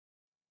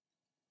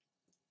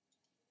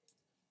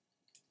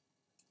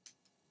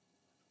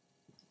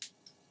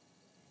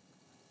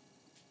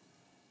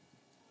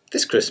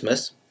This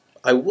Christmas,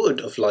 I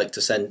would have liked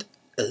to send...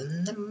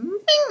 Oh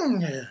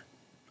no,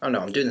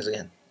 I'm doing this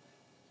again.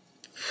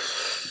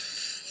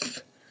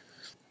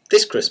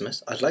 This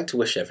Christmas, I'd like to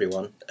wish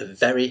everyone a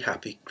very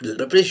happy...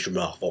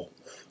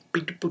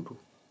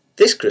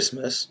 This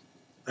Christmas,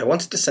 I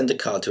wanted to send a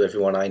card to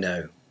everyone I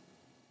know,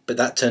 but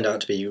that turned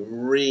out to be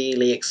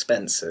really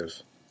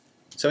expensive.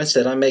 So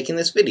instead I'm making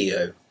this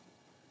video,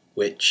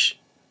 which,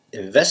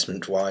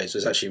 investment-wise,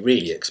 was actually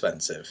really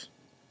expensive,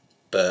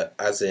 but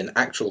as in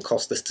actual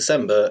cost this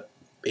December,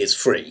 is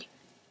free.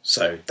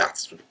 So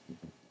that's...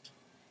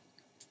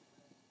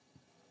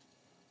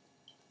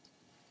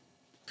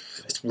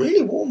 It's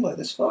really warm by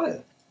this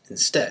fire.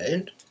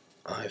 Instead,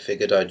 I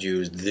figured I'd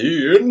use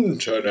the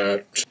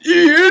internet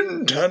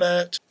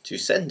to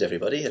send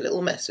everybody a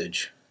little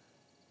message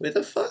with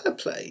a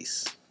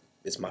fireplace.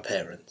 It's my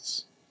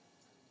parents.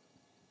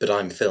 But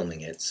I'm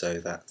filming it, so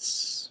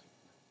that's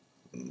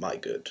my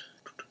good.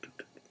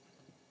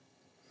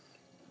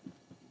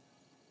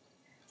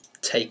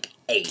 Take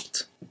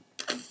 8.